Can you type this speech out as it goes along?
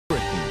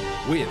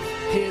with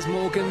Piers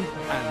Morgan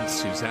and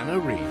Susanna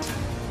Reid.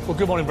 Well,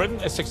 good morning, Britain.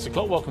 It's 6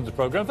 o'clock. Welcome to the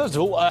programme. First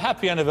of all,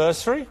 happy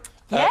anniversary.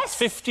 Yes.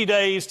 50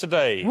 days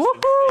today.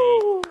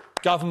 Woohoo!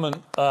 The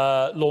government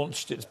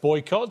launched its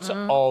boycott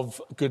of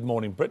Good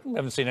Morning Britain. We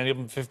haven't seen any of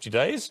them for 50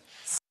 days.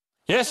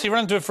 Yes, he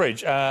ran to a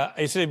fridge.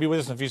 He said he'd be with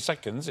us in a few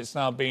seconds. It's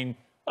now been...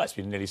 Well, it's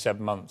been nearly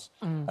 7 months.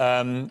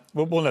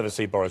 We'll never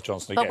see Boris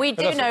Johnson again. But we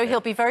do know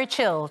he'll be very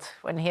chilled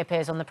when he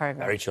appears on the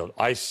programme. Very chilled.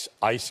 Ice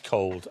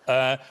cold.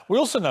 We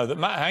also know that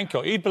Matt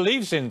Hancock, he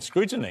believes in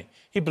scrutiny.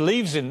 He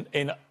believes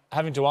in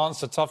having to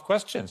answer tough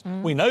questions.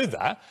 We know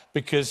that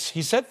because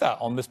he said that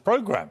on this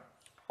programme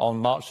on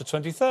March the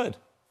 23rd.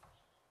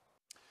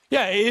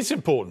 Yeah, it is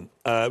important,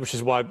 which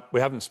is why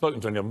we haven't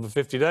spoken to any of them for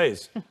 50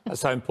 days.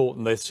 That's how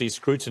important they see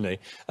scrutiny.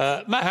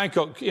 Matt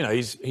Hancock, you know,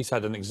 he's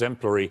had an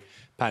exemplary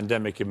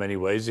pandemic in many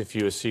ways, if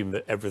you assume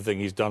that everything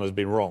he's done has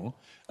been wrong.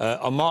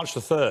 On March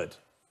the 3rd,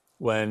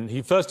 when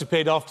he first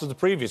appeared after the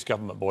previous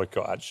government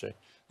boycott, actually,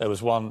 there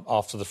was one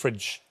after the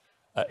fridge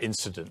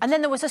incident. And then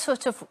there was a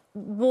sort of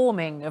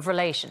warming of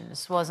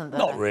relations, wasn't there?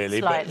 Not really,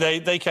 Slightly.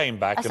 but they came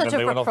back A and then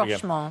they went off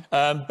again.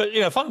 But,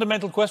 you know,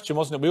 fundamental question,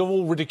 wasn't it? We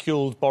all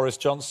ridiculed Boris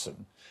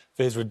Johnson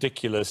for his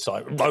ridiculous...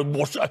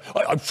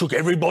 I shook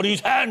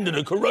everybody's hand in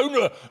a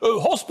corona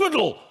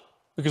hospital.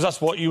 Because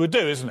that's what you would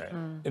do, isn't it?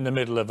 In the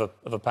middle of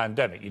a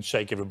pandemic, you'd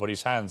shake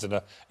everybody's hands in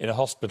a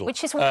hospital.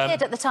 Which is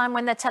weird at the time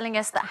when they're telling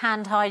us that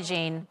hand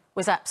hygiene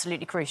was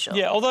absolutely crucial.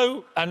 Yeah,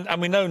 although,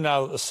 and we know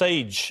now that the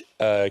SAGE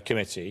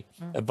committee,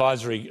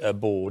 advisory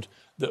board,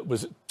 that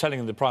was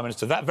telling the Prime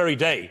Minister that very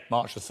day,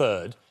 March the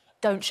 3rd...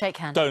 Don't shake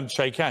hands. Don't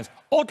shake hands.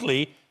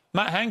 Oddly,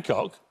 Matt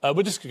Hancock,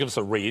 we're just going to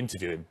sort of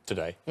re-interview him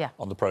today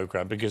on the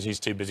programme because he's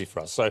too busy for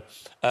us. So,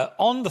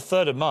 on the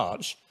 3rd of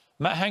March,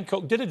 Matt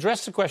Hancock did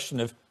address the question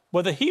of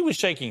whether he was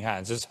shaking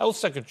hands as Health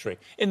Secretary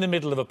in the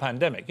middle of a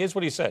pandemic. Here's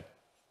what he said.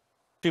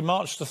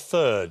 March the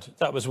 3rd,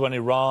 that was when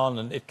Iran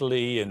and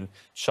Italy and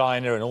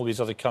China and all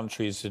these other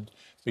countries had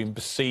been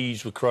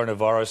besieged with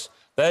coronavirus.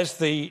 There's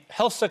the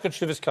Health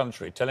Secretary of his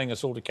country telling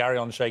us all to carry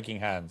on shaking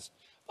hands.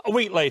 A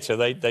week later,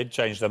 they'd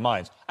changed their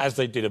minds, as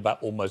they did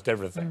about almost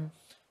everything.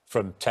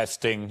 From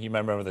testing, you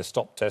remember they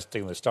stopped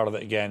testing, they started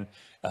it again,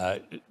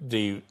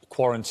 the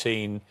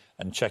quarantine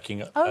and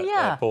checking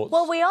airports.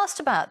 Well, we asked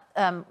about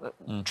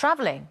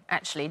travelling,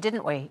 actually,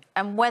 didn't we?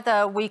 And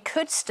whether we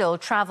could still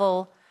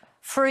travel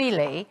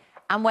freely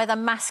and whether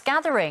mass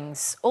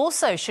gatherings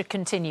also should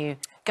continue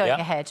going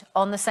ahead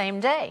on the same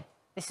day.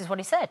 This is what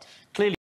he said. Clearly.